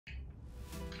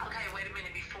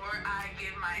before I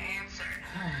give my answer.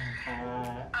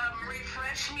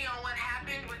 Refresh me on what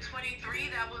happened with 23.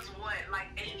 That was what, like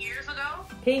 8 years ago?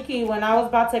 Pinky, when I was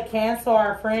about to cancel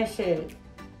our friendship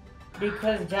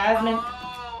because Jasmine.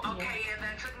 Oh, okay, yeah,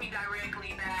 that took me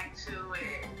directly back to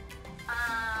it.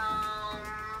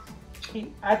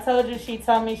 I told you she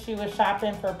told me she was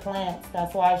shopping for plants.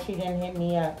 That's why she didn't hit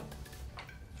me up.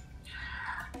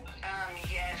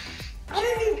 Yes. I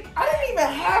didn't even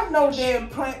have no damn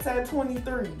plants at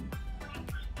 23.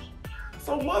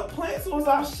 So what plants was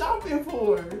I shopping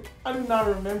for? I do not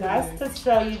remember. That's this. to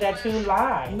show you that you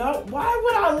lied. No, why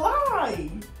would I lie?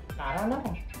 I don't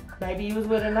know. Maybe you was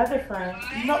with another friend.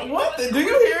 No, what? Do you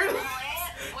hear it?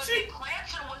 Was it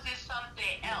plants or was it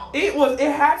something else?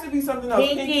 It had to be something else.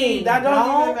 Pinky, that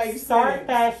don't even make start sense.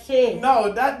 that shit.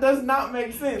 No, that does not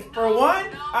make sense. For one,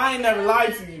 I ain't never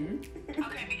lied to you.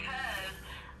 Okay, because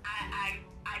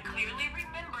I clearly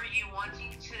remember you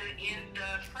wanting to end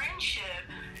the friendship,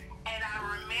 and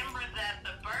I remember that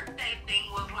the birthday thing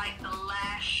was like the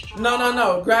last straw.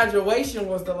 No. Graduation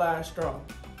was the last straw.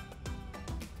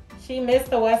 She missed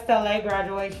the West LA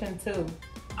graduation too.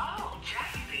 Oh,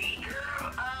 Jackie,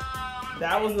 girl.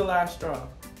 That was the last straw.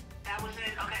 That was in,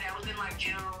 okay, that was in like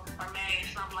June or May,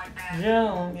 something like that.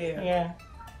 June. Yeah.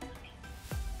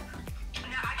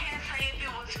 Now, I can't say if it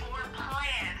was for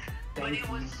plants, but it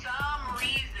was some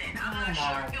reason. I'm not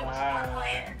sure if it was for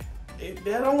plants.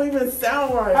 That don't even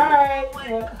sound right. All right. But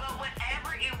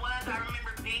whatever it was, I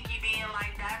remember Binky being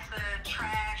like, that's a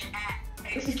trash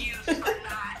excuse for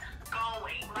not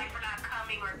going, like for not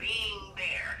coming or being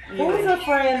there. Who's a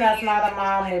friend that's not a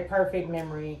mom with perfect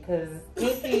memory? Because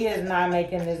Pinky is not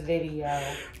making this video.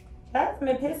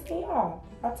 Jasmine pissed me off.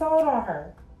 I told on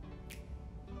her.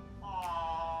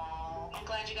 Aww, I'm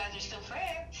glad you guys are still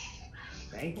friends.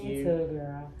 Thank Me you. too,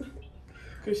 girl.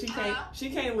 Cause she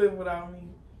can't live without me.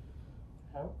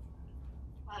 Nope.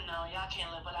 I know, y'all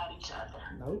can't live without each other.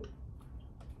 Nope.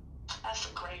 That's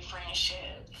a great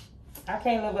friendship. I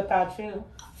can't live without you.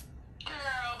 Girl,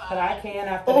 But I can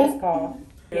after this call.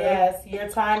 Yes, your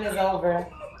time is over.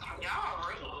 Y'all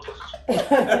rude.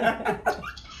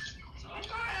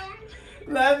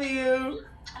 Love you.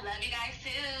 I love you guys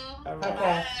too. All right. Okay.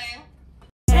 Bye.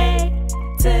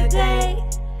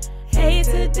 Hey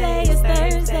today is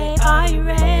Thursday, are you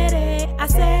ready? I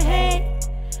said hey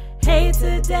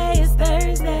today is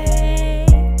Thursday.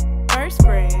 First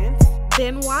friends,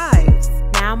 then wives.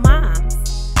 Now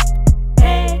moms.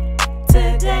 Hey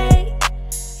today,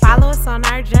 follow us on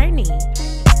our journey.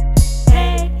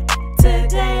 Hey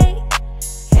today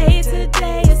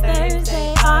is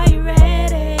Thursday, are you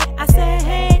ready? I said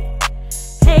hey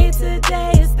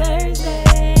today is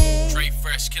Thursday. Dre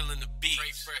Fresh killing the beat.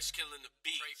 Dre Fresh killing the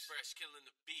beat. Dre Fresh killing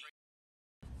the beat.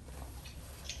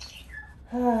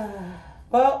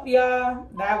 Well, y'all,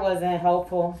 that wasn't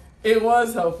helpful. It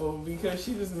was helpful because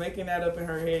she was making that up in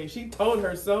her head. She told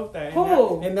herself that.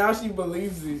 Who? And now she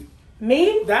believes it.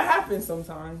 Me? That happens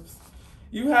sometimes.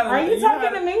 Are you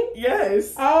talking to me?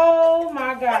 Yes. Oh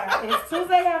my God. Is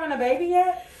Tuesday having a baby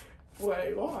yet?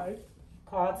 Wait, why?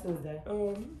 Call Tuesday.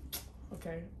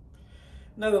 Okay.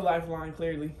 Another lifeline,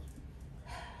 clearly.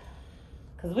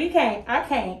 Because I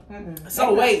can't.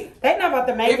 So wait. They not about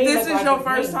to make If me this look is like your it's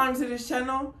first me. time to this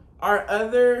channel, our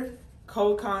other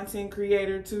co-content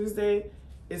creator, Tuesday,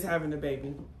 is having a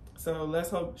baby. So let's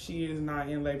hope she is not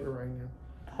in labor right now.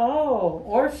 Oh,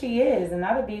 or she is, and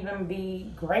that would even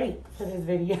be great for this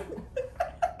video.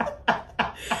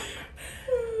 About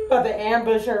to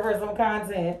ambush her for some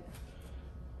content.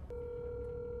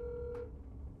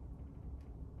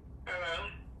 Hello?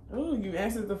 Ooh, you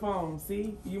answered the phone.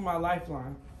 See? You my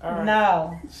lifeline. All right.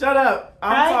 No. Shut up.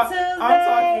 Hi, I'm Tuesday.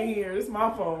 talking here. It's my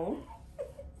phone.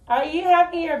 Are you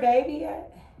having your baby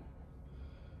yet?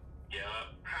 Yeah,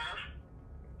 huh?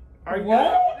 Are you?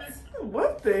 What?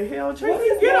 What the hell, What Tracy?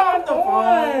 is Get off the going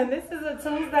phone. on? This is a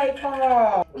Tuesday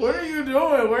call. What are you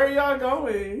doing? Where are y'all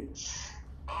going?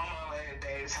 On my way to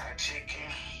Dave's Hot Chicken.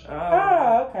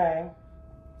 Oh, okay.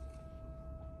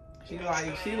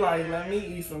 She like, let me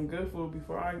eat some good food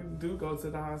before I do go to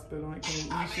the hospital. I can't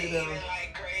eat I've been shit eating else.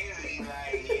 like crazy,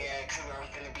 like, yeah, because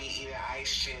I'm going to be eating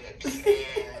ice chips and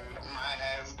my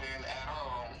husband at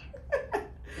home.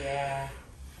 Yeah.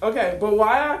 Okay, but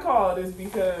why I called is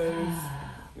because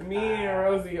me and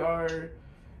Rosie are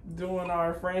doing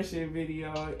our friendship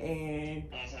video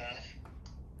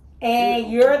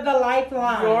And you're the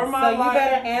lifeline. You're my so you life-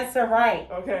 better answer right.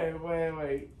 Okay,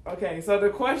 wait. Okay, so the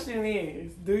question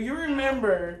is, do you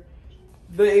remember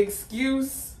the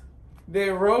excuse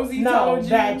that Rosie told you?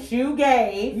 that you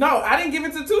gave. No, I didn't give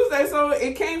it to Tuesday, so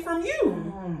it came from you.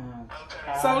 Oh my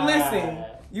Okay. So listen,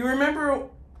 you remember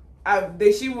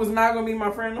that she was not gonna be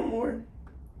my friend no more.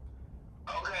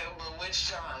 Okay, but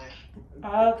which time?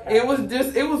 Okay. It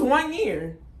was 1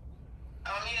 year.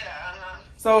 Oh yeah.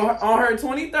 So on her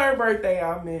 23rd birthday,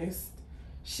 I missed.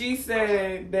 She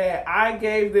said that I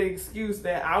gave the excuse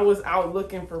that I was out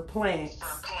looking for plants.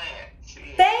 For plants.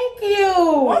 Yeah. Thank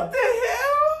you. What the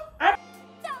hell?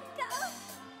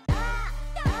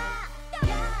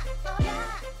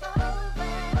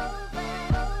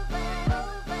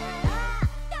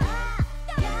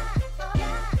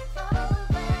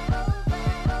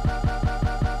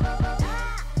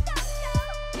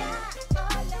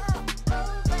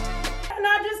 And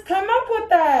I just come up with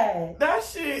that. That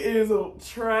shit is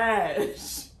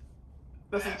trash.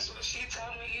 That's what she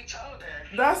told me you told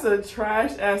her. That's a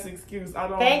trash ass excuse. I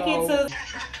don't Thank know. you, Tuesday.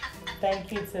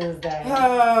 Thank you, Tuesday.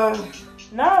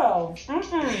 No.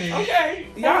 Mm-mm. Okay,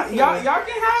 y'all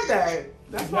can have that.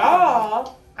 That's fine.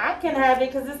 No, I can have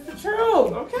it because it's the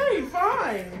truth. Okay,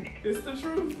 fine. It's the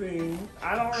truth thing.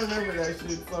 I don't remember that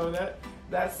shit, so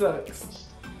that sucks.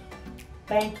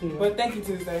 Thank you. But thank you,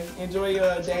 Tuesday. Enjoy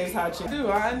your day's hot chick. Dude,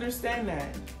 I understand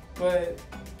that. But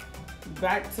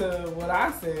back to what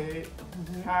I said,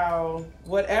 how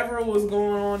whatever was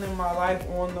going on in my life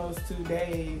on those 2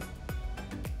 days,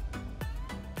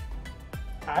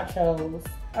 I chose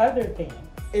other things.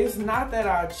 it's not that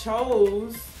I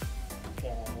chose.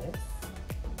 Yes.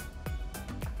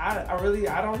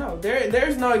 I don't know.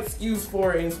 There's no excuse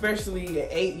for it, especially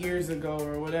 8 years ago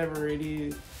or whatever it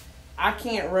is. I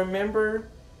can't remember,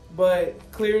 but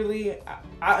clearly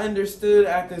I understood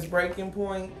at this breaking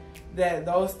point that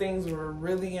those things were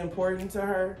really important to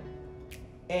her,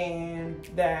 and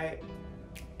that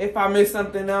if I missed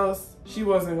something else, she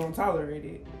wasn't gonna tolerate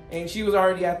it. And she was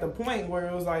already at the point where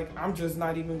it was like, I'm just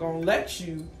not even gonna let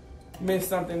you miss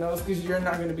something else because you're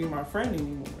not gonna be my friend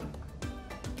anymore.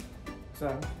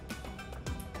 So.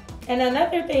 And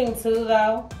another thing too,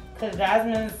 though, because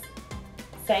Jasmine's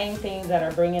saying things that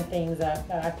are bringing things up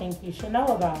that I think you should know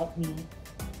about me,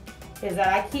 is that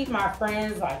I keep my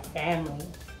friends like family.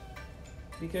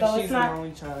 Because So she's it's not- an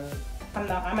only child.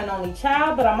 I'm an only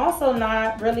child, but I'm also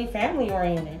not really family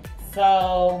oriented.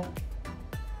 So,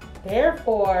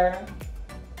 therefore,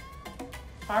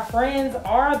 our friends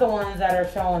are the ones that are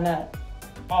showing up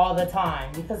all the time,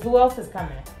 because who else is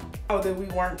coming? Oh, that we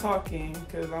weren't talking,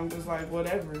 because I'm just like,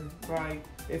 whatever. Like,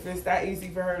 if it's that easy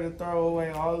for her to throw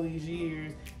away all these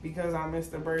years because I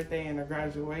missed a birthday and a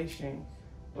graduation,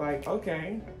 like,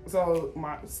 okay. So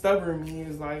my stubborn me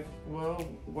is like, well,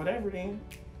 whatever then.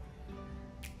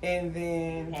 And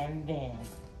then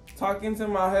talking to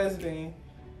my husband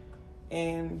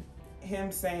and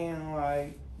him saying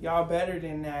like, y'all better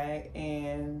than that,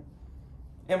 and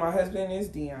my husband is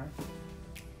Dion.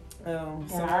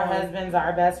 And our husbands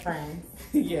are best friends.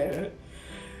 Yeah,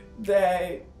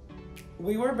 that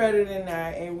we were better than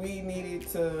that, and we needed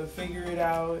to figure it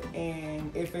out,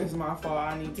 and if it's my fault,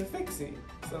 I need to fix it.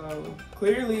 So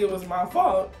clearly it was my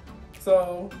fault.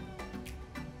 So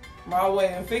my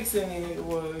way of fixing it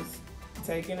was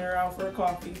taking her out for a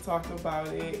coffee, talk about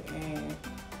it, and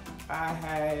I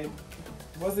had,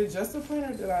 was it just a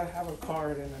plan, or did I have a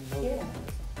card and a note? Yeah.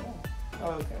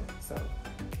 Oh, okay, so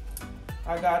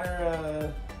I got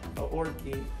her a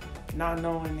orchid, not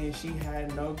knowing that she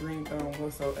had no green thumb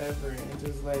whatsoever, and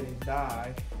just let it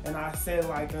die. And I said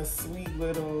like a sweet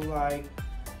little like,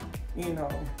 you know,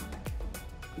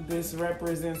 this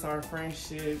represents our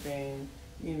friendship, and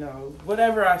you know,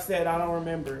 whatever I said, I don't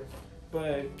remember,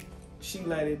 but she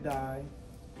let it die.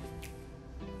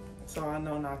 So I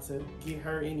know not to get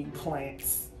her any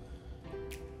plants.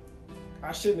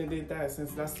 I shouldn't have did that,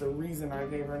 since that's the reason I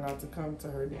gave her not to come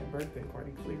to her damn birthday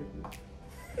party, clearly.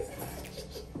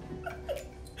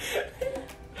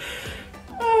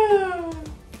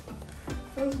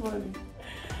 That's funny.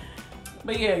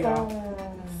 But yeah,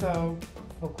 y'all. So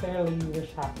Well, clearly you were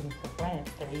shopping for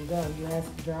plants. There you go. You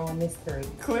answered your own mystery.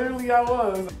 clearly I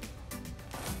was.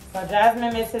 So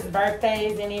Jasmine misses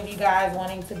birthdays. Any of you guys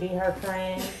wanting to be her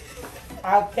friend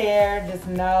out there, just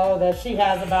know that she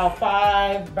has about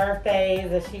 5 birthdays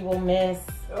that she will miss.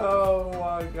 Oh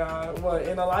my God. What,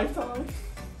 in a lifetime?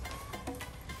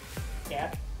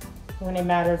 Yeah. When it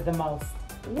matters the most.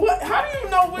 What? How do you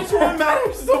know which one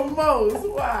matters the most?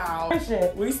 Wow.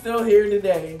 Friendship. We still here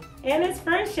today. And it's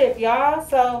friendship, y'all.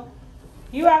 So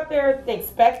you out there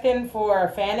expecting for a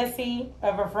fantasy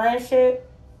of a friendship,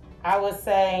 I would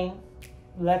say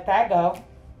let that go.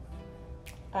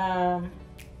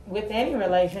 With any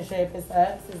relationship, it's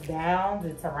ups, it's downs,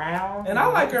 it's around. And I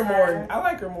like her more. I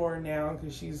like her more now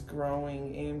because she's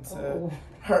growing into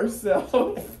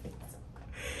herself,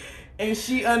 and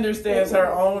she understands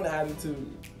her own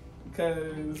attitude.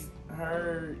 because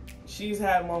she's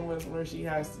had moments where she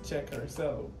has to check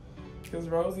herself. Because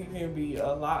Rosie can be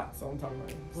a lot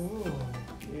sometimes. Ooh.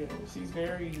 Yeah, she's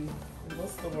very,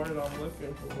 what's the word I'm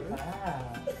looking for?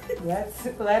 Wow. Let's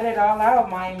let it all out,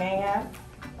 my man.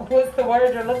 What's the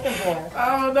word you're looking for?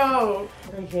 I don't know.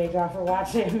 Appreciate y'all for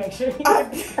watching. Make sure you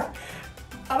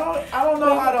I don't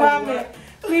know how to comment.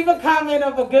 Leave a comment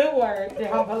of a good word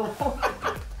down below.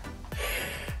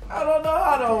 I don't know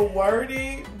how to word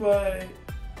it, but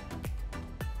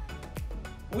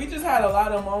we just had a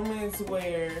lot of moments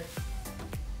where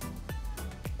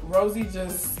Rosie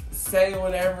just say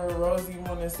whatever Rosie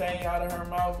want to say out of her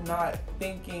mouth, not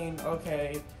thinking,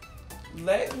 okay,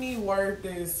 let me word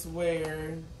this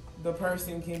where the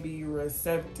person can be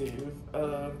receptive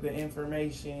of the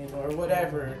information or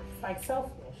whatever. Like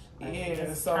selfish. Like Yeah,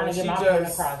 just so trying to she get my point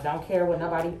just across. Don't care what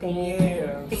nobody thinks.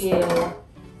 Yeah. Feel.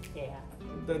 Yeah.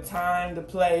 the time, the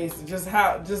place, just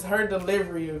her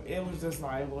delivery of it was just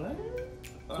like what?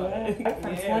 Yeah,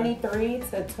 from 23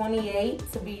 to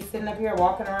 28 to be sitting up here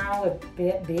walking around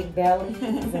with big bellies.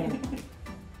 And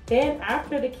then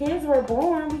after the kids were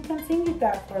born, we continued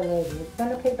that for a little bit. It's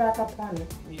gonna pick back up on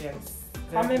it. Yes.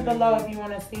 Comment below if you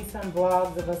want to see some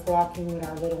vlogs of us walking with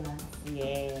our little ones.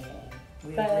 Yeah.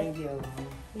 We'll But- bring you along.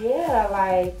 Yeah,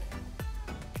 like,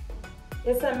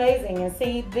 it's amazing. And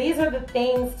see, these are the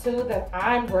things too that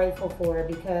I'm grateful for,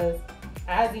 because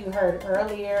as you heard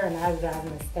earlier and as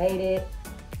Jasmine stated,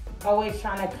 always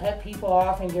trying to cut people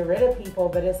off and get rid of people,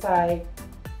 but it's like,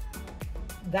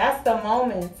 that's the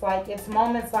moments. Like, it's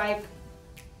moments like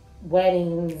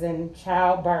weddings and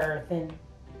childbirth, and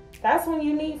that's when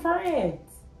you need friends,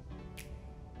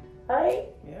 right?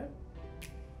 Yeah.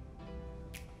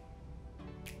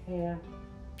 Yeah.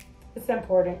 It's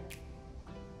important.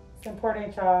 It's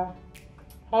important, y'all.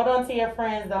 Hold on to your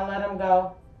friends. Don't let them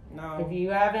go. No. If you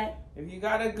haven't, If you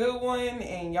got a good one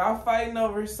and y'all fighting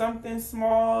over something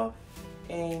small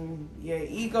and your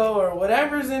ego or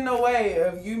whatever's in the way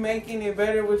of you making it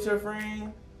better with your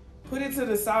friend, put it to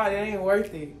the side. It ain't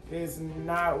worth it. It's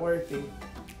not worth it.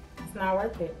 it's not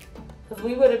worth it. Because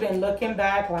we would have been looking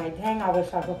back like, dang, I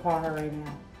wish I could call her right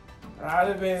now. I'd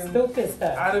have been Stupid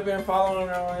stuff. I'd have been following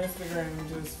her on Instagram,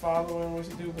 just following what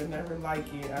she do, but never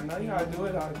like it. I know y'all do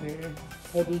it out there.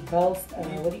 They be ghost.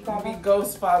 What do you call be them?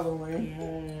 ghost following.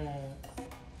 Yes.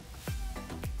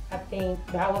 I think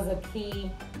that was a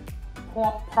key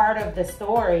part of the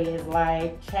story is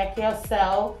like, check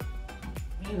yourself.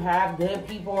 You have good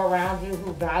people around you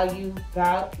who value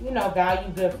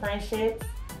good friendships.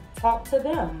 Talk to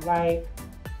them. Like,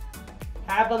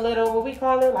 have a little, what we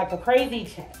call it, like a crazy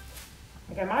check.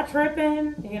 Like, am I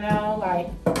tripping? You know, like,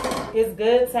 it's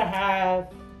good to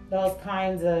have those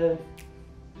kinds of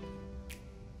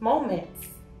moments,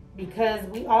 because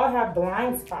we all have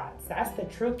blind spots. That's the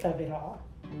truth of it all.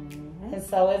 Mm-hmm. And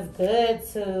so it's good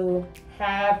to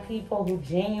have people who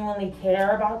genuinely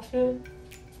care about you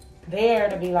there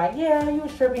to be like, yeah, you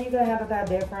was tripping, you could handle that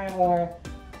different, or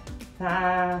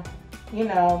nah, you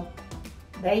know,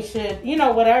 they should, you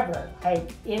know, whatever.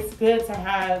 Like, it's good to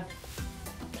have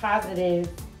positive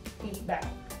feedback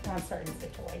on certain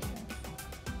situations.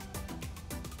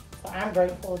 So I'm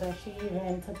grateful that she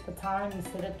even took the time to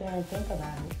sit up there and think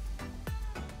about it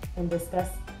and discuss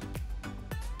it.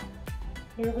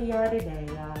 Here we are today,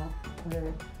 y'all.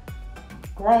 We're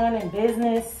growing in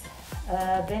business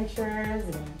ventures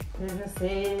and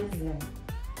businesses, and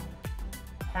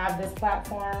have this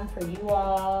platform for you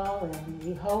all, and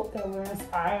we hope that we're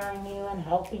inspiring you and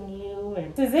helping you.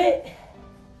 And this is it.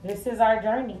 This is our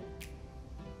journey.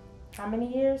 How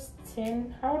many years?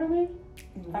 10? How old are we?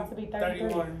 About to be 33.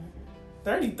 31.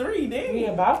 33, dang. We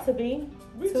about to be.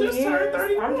 We 2 just years. turned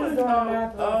 31. I'm just doing the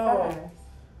math real fast.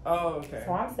 Oh, okay.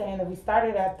 So I'm saying that we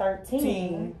started at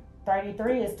 13.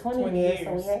 33 is 20 years,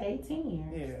 so we had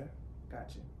 18 years. Yeah,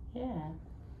 gotcha. Yeah.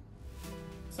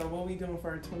 So what we doing for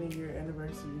our 20-year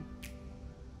anniversary?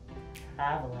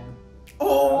 Traveling.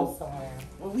 Oh, Go somewhere.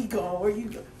 where we going? Where you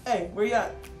go? Hey, where you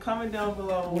at? Comment down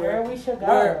below Where we should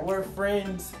go. where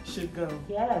friends should go.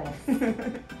 Yes.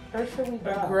 Where should we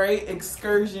go? A great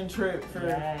excursion trip for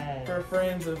Yes. for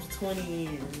friends of 20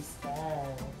 years.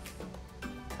 Yes.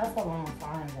 That's a long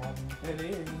time, Jasmine. It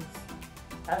is.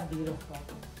 That's beautiful.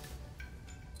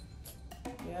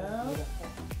 Yeah. Beautiful.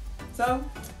 So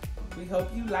we hope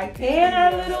you like it. And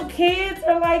our little kids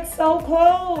are like so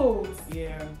close.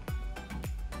 Yeah.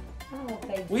 Oh,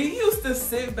 thank you. We used to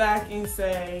sit back and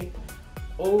say,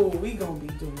 oh, we gonna be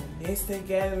doing this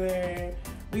together.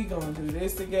 we gonna do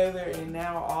this together, and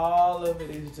now all of it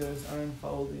is just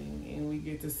unfolding, and we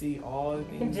get to see all the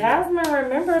things. Jasmine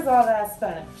remembers all that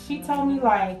stuff. She told me,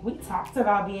 like, we talked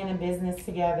about being in business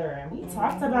together, and we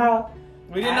talked about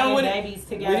we didn't know what babies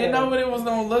together. We didn't know what it was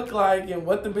gonna look like, and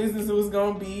what the business was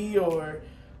gonna be, or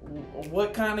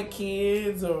what kind of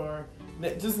kids, or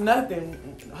just nothing,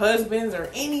 husbands or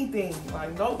anything.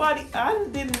 Like nobody. I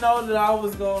didn't know that I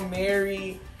was gonna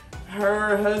marry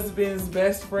her husband's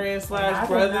best friend / brother. I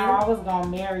didn't know I was gonna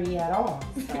marry at all.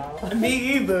 So.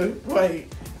 Me either.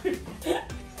 Wait.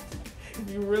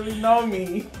 You really know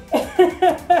me.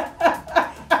 I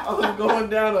was going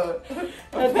down a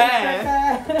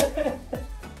path.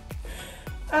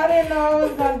 I didn't know I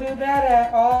was gonna do that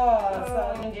at all.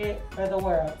 So for the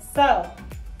world. So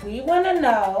we want to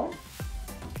know.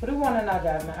 What do you want to know,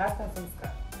 Jasmine? Ask them some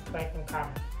stuff, like in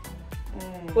comment.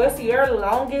 What's your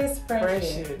longest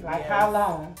friendship? Like, yes. How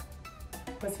long?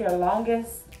 What's your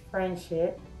longest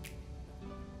friendship?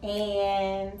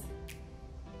 And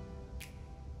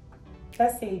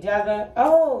let's see, Jasmine.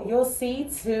 Oh, you'll see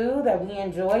too that we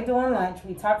enjoy doing lunch.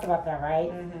 We talked about that, right?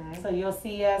 Mm-hmm. So you'll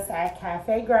see us at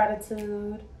Cafe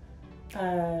Gratitude.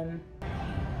 I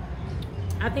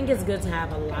think it's good to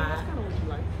have a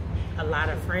lot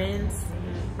of friends.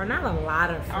 Or not a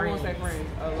lot of friends. I won't say friends.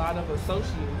 A lot of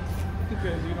associates.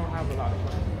 Because you don't have a lot of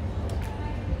friends.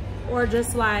 Or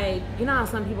just like, you know how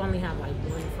some people only have like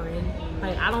one friend?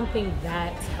 Like, I don't think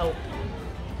that's helpful.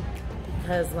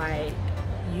 Because like,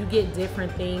 you get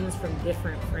different things from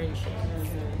different friendships.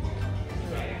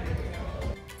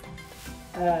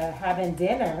 Mm-hmm. Having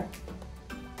dinner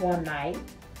one night.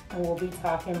 And we'll be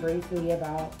talking briefly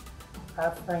about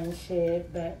our friendship.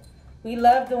 But we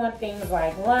love doing things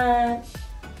like lunch,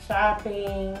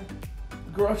 shopping,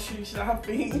 grocery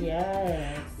shopping.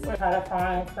 Yes. Try to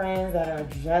find friends that are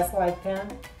just like them.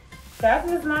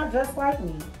 Jasmine's not just like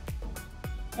me.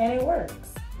 And it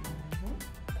works.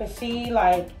 Because she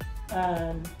like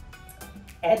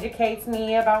educates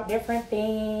me about different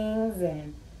things,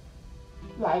 and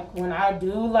like when I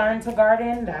do learn to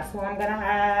garden, that's who I'm gonna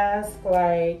ask.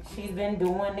 Like, she's been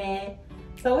doing it.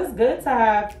 So it's good to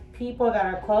have people that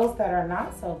are close that are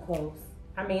not so close.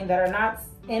 I mean, that are not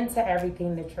into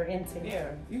everything that you're into.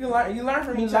 Yeah, you can learn. You learn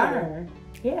from each other.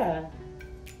 Yeah.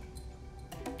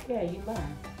 Yeah, you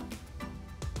learn.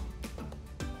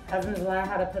 Husbands learn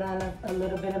how to put on a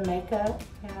little bit of makeup.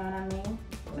 You know what I mean?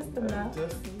 Just enough.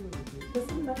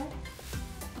 Just enough.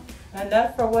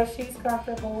 Enough for what she's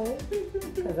comfortable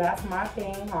with. Because that's my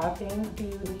thing. All things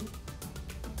beauty,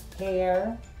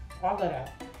 hair, all of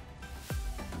that.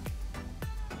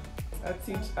 I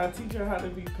teach her how to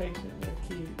be patient with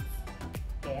kids.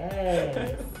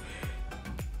 Yes.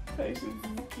 Patience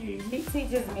is key. She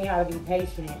teaches me how to be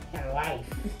patient in life.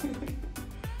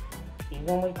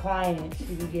 Even with clients, she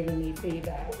be giving me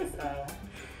feedback. So,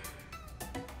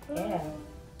 yeah.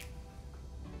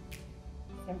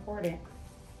 It's important.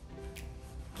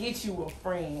 Get you a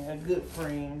friend, a good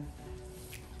friend.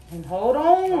 And hold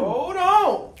on. Hold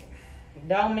on.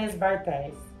 Don't miss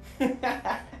birthdays.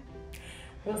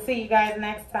 We'll see you guys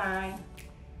next time.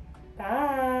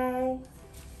 Bye.